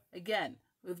 now again,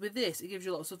 with this it gives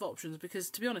you lots of options, because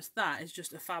to be honest, that is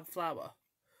just a fab flower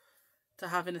to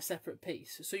have in a separate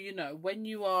piece. So you know, when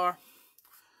you are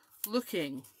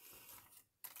looking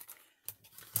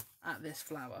at this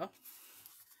flower,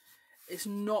 it's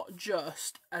not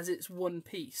just as it's one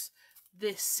piece.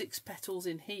 This 6 petals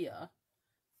in here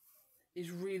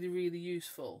is really, really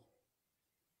useful.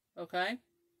 Okay,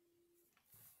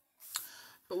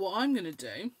 but what I'm going to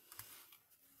do,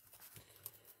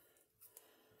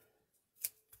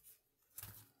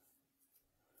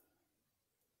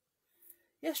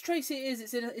 yes, Tracy, it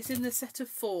is. It's in the set of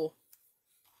 4.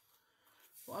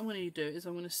 What I'm going to do is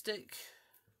I'm going to stick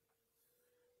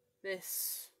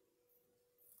this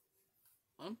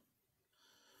on.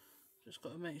 Just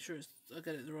got to make sure I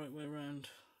get it the right way around.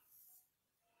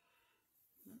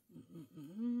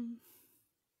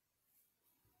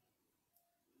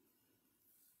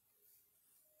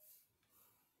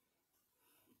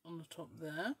 On the top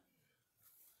there,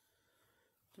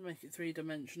 to make it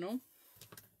 3-dimensional.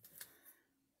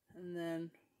 And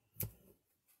then,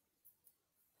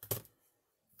 do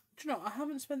you know, I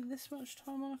haven't spent this much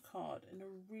time on a card in a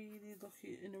really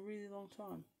long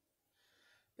time.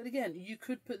 But again, you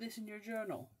could put this in your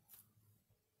journal.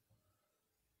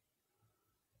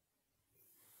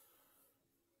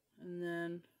 And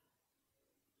then,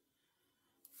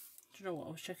 do you know what,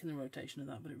 I was checking the rotation of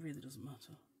that, but it really doesn't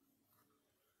matter.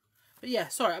 But yeah,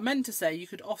 sorry, I meant to say you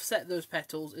could offset those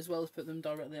petals as well as put them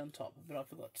directly on top, but I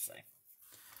forgot to say.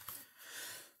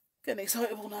 Getting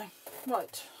excitable now.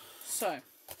 Right, so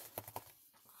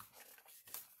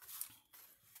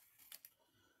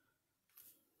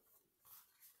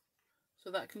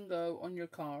that can go on your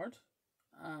card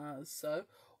as so.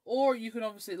 Or you can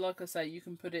obviously, like I say, you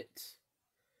can put it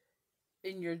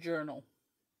in your journal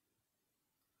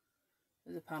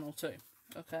as a panel too.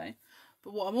 Okay,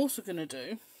 but what I'm also going to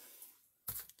do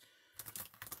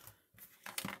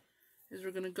is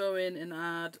we're going to go in and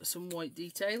add some white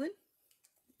detailing.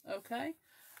 Okay,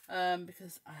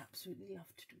 because I absolutely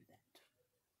love to do that.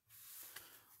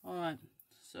 Alright,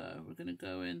 so we're going to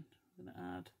go in, we're going to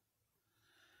add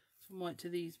some white to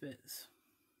these bits.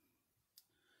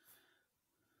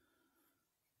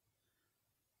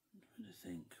 I'm trying to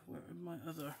think where my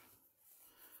other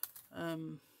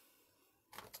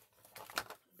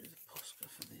there's a Posca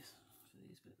for these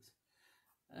bits.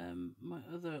 My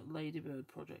other Ladybird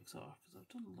projects are, because I've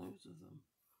done loads of them,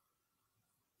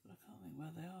 but I can't think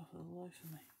where they are for the life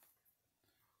of me.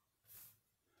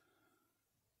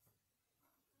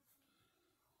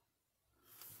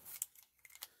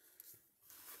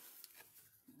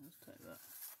 Let's take that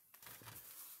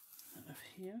out of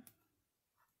here.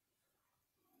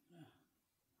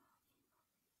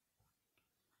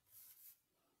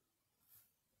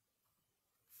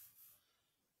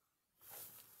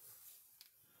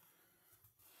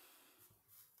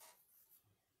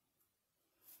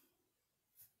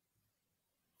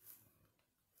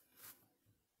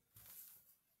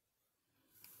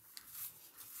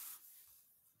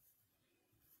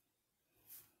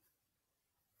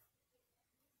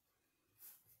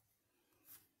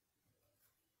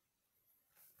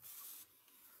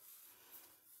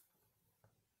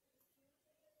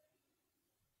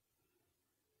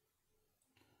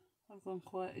 I've gone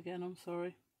quiet again, I'm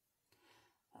sorry.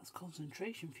 That's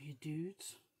concentration for you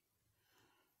dudes.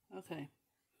 Okay.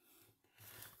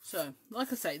 So,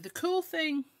 like I say, the cool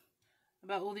thing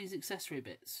about all these accessory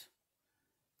bits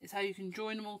is how you can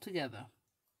join them all together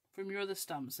from your other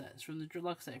stamp sets, from the,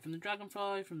 like I say, from the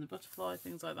dragonfly, from the butterfly,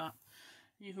 things like that.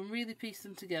 You can really piece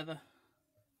them together.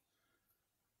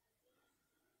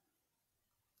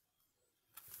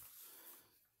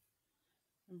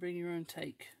 And bring your own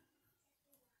take.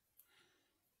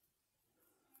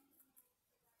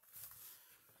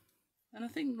 And I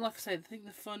think, like I said, I think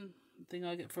the fun thing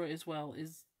I get for it as well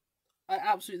is I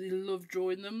absolutely love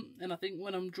drawing them. And I think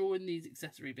when I'm drawing these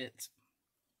accessory bits,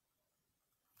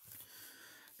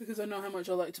 because I know how much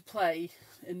I like to play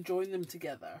and join them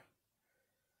together,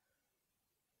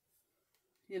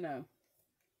 you know.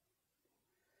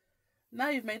 Now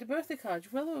you've made a birthday card.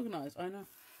 You're well organised. I know.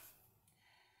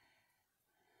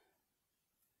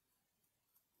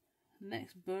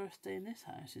 Next birthday in this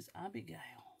house is Abigail.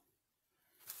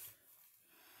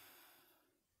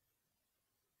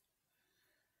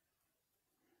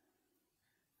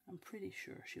 I'm pretty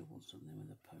sure she'll want something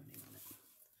with a pony on it.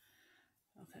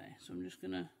 Okay, so I'm just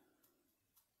gonna...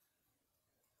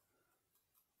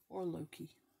 Or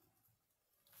Loki.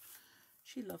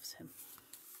 She loves him.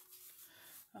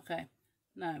 Okay,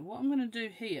 now what I'm going to do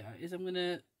here is I'm going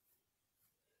to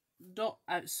dot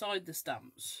outside the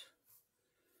stamps.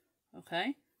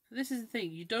 Okay, so this is the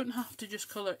thing, you don't have to just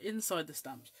colour inside the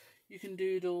stamps. You can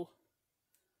doodle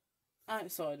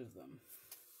outside of them.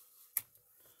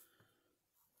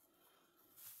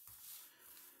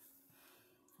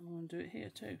 I'm going to do it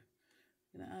here too.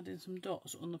 I'm going to add in some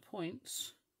dots on the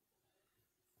points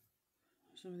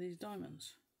of some of these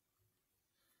diamonds.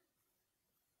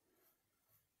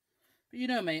 But you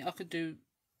know me, I could do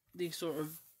these sort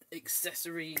of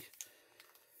accessory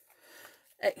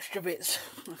extra bits.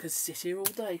 I could sit here all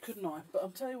day, couldn't I? But I'll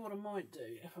tell you what I might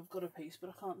do if I've got a piece, but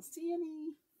I can't see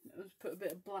any. I'll just put a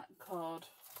bit of black card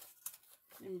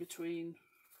in between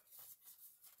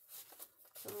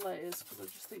the layers, because I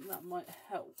just think that might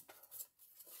help.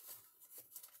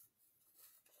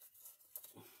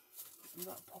 And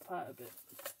that pop out a bit.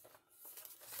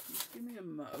 Just give me a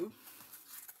mo.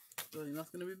 I don't think that's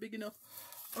going to be big enough.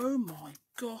 Oh my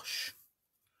gosh.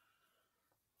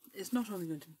 It's not only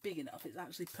going to be big enough, it's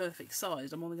actually perfect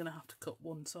sized. I'm only going to have to cut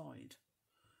one side.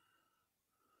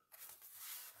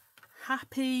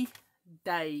 Happy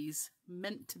days.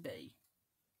 Meant to be.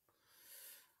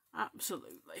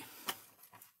 Absolutely.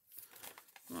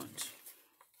 Right.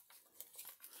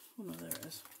 Oh no, there it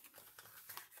is.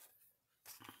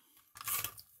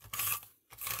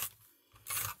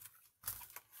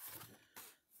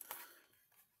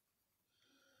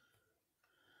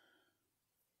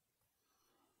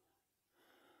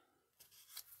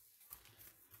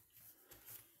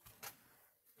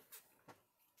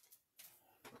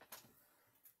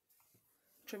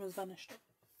 Trimmer's vanished.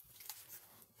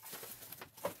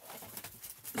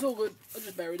 It's all good, I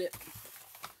just buried it.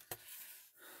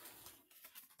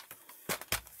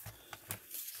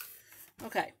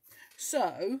 Okay,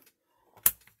 so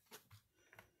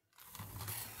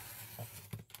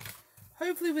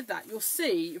hopefully with that you'll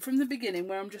see from the beginning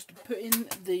where I'm just putting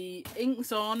the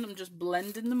inks on, I'm just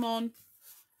blending them on.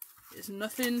 It's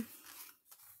nothing,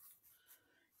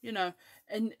 you know,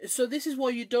 and so this is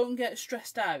why you don't get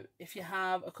stressed out if you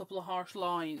have a couple of harsh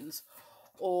lines,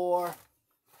 or,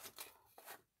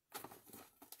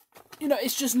 you know,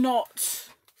 it's just not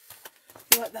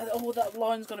like that. Oh, that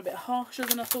line's gone a bit harsher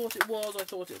than I thought it was. I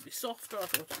thought it would be softer. I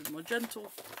thought it would be more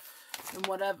gentle and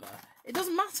whatever. It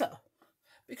doesn't matter,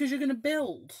 because you're going to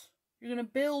build. You're going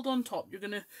to build on top. You're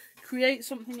going to create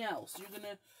something else. You're going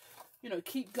to, you know,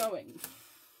 keep going.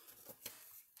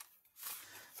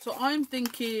 So I'm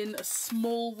thinking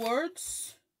small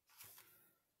words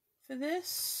for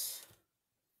this.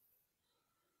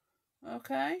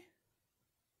 Okay.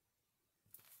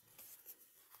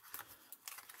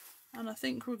 And I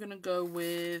think we're going to go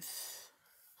with,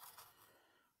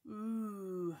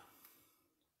 ooh,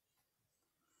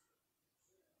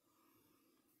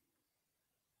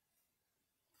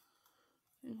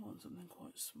 I think I want something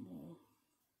quite small.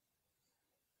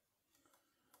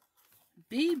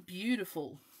 Be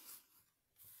beautiful.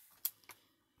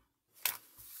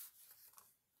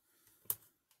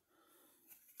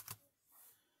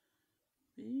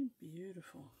 Be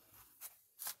beautiful.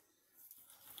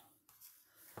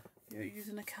 You're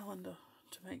using a calendar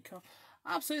to make cards.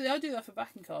 Absolutely, I do that for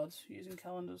backing cards, using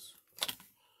calendars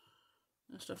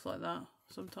and stuff like that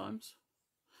sometimes.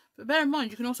 But bear in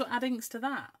mind, you can also add inks to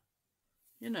that.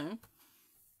 You know.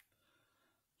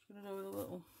 Just going to go with a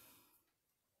little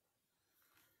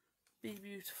Be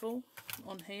Beautiful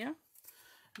on here.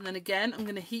 And then again, I'm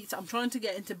going to heat. I'm trying to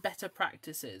get into better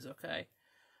practices, okay?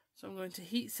 So I'm going to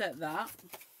heat set that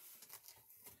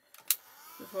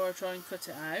before I try and cut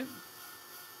it out.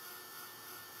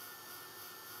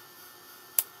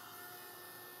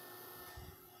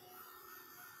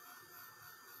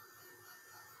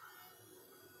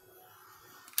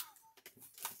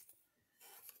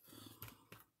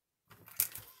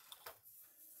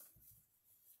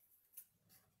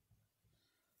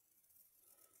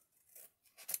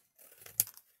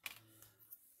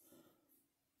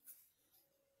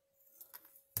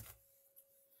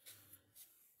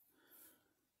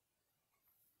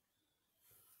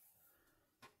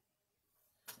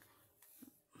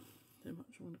 Too much,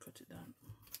 I want to cut it down.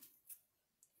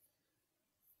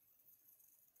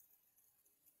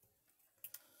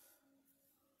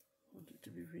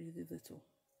 really little.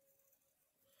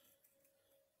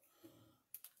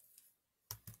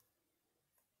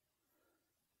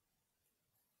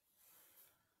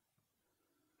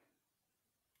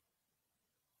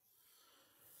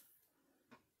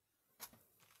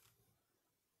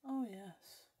 Oh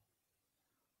yes,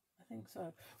 I think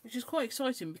so. Which is quite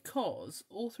exciting because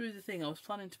all through the thing I was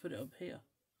planning to put it up here.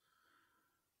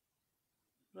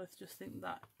 But I just think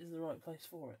that is the right place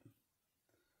for it.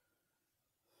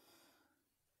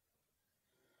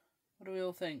 What do we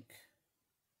all think?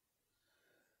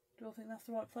 Do you all think that's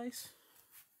the right place?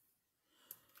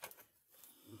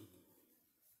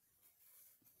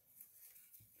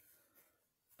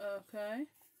 Okay.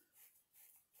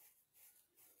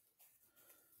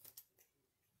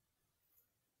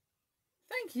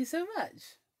 Thank you so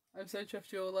much. I'm so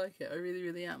chuffed you all like it. I really,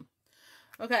 really am.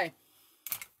 Okay.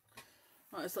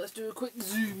 Right, so let's do a quick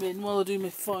zoom in while I do my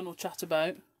final chat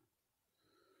about.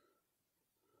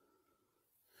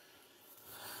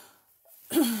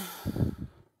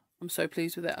 I'm so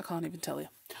pleased with it, I can't even tell you.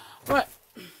 Right.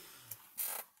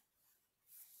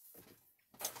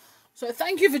 So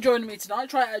thank you for joining me tonight.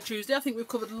 Try it out Tuesday. I think we've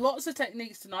covered lots of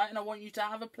techniques tonight and I want you to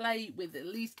have a play with at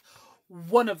least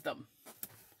one of them.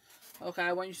 Okay,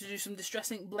 I want you to do some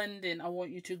distress ink blending. I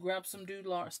want you to grab some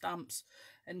doodle art stamps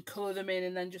and colour them in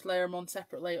and then just layer them on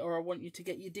separately. Or I want you to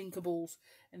get your Inkables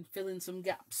and fill in some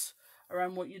gaps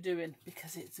around what you're doing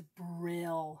because it's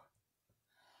brill.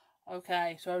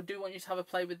 Okay, so I do want you to have a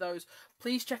play with those.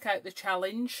 Please check out the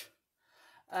challenge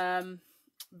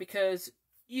because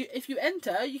if you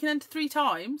enter, you can enter 3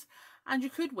 times and you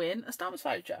could win a stamps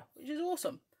voucher, which is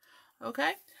awesome.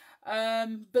 Okay.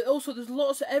 But also there's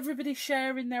lots of everybody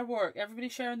sharing their work, everybody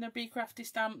sharing their Be Crafty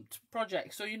stamped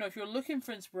projects. So, you know, if you're looking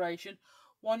for inspiration,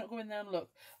 why not go in there and look?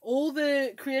 All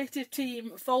the creative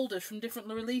team folders from different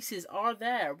releases are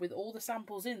there with all the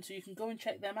samples in, so you can go and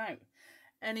check them out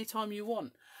anytime you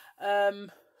want.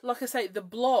 Like I say, the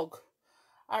blog,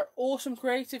 our awesome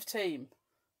creative team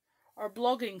are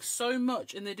blogging so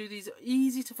much and they do these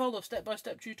easy to follow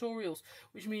step-by-step tutorials,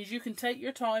 which means you can take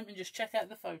your time and just check out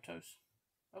the photos.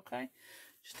 Okay,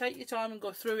 just take your time and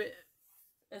go through it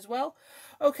as well.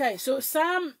 Okay, so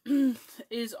Sam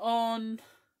is on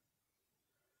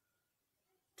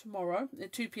tomorrow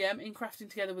at 2 PM in Crafting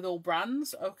Together with All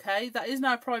Brands. Okay, that is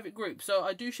now a private group, so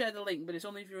I do share the link, but it's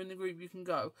only if you're in the group you can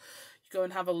go. You go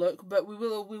and have a look, but we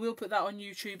will put that on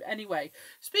YouTube anyway.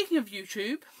 Speaking of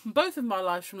YouTube, both of my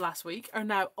lives from last week are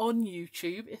now on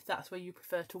YouTube, if that's where you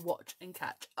prefer to watch and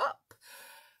catch up.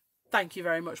 Thank you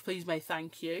very much. Please may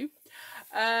thank you.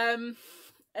 And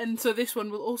so this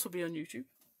one will also be on YouTube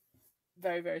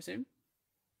very, very soon.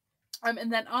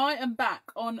 And then I am back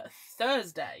on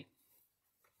Thursday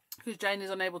because Jane is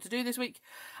unable to do this week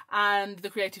and the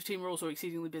creative team are also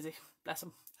exceedingly busy. Bless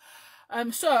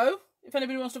them. So if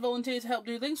anybody wants to volunteer to help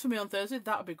do links for me on Thursday,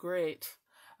 that would be great.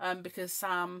 Because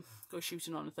Sam goes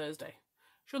shooting on a Thursday.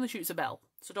 She only shoots a bell,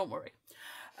 so don't worry.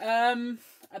 A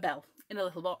bell in a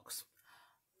little box,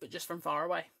 but just from far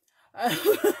away.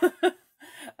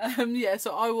 Yeah,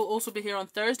 so I will also be here on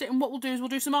Thursday, and what we'll do is we'll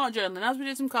do some art journaling. As we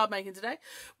did some card making today,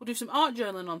 we'll do some art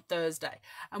journaling on Thursday.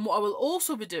 And what I will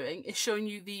also be doing is showing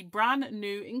you the brand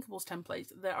new Inkables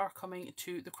templates that are coming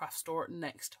to the craft store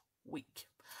next week.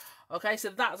 Okay, so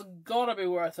that's gotta be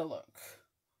worth a look.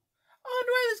 Oh,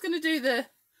 Noella's gonna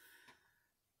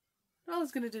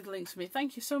do the links for me.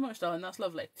 Thank you so much, darling. That's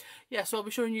lovely. Yeah, so I'll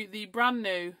be showing you the brand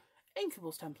new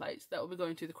Inkables templates that will be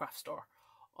going to the craft store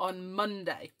on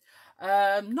Monday.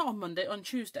 Not on Monday, on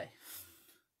Tuesday.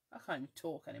 I can't even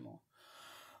talk anymore.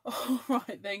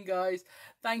 Alright then, guys.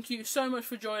 Thank you so much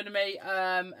for joining me.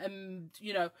 And,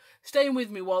 you know, staying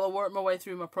with me while I work my way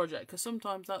through my project. Because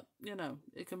sometimes that, you know,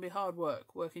 it can be hard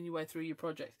work, working your way through your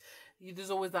project.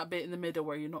 There's always that bit in the middle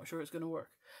where you're not sure it's going to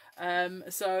work.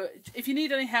 So if you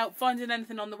need any help finding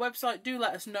anything on the website, do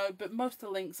let us know. But most of the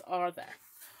links are there.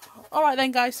 Alright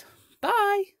then, guys.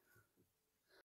 Bye.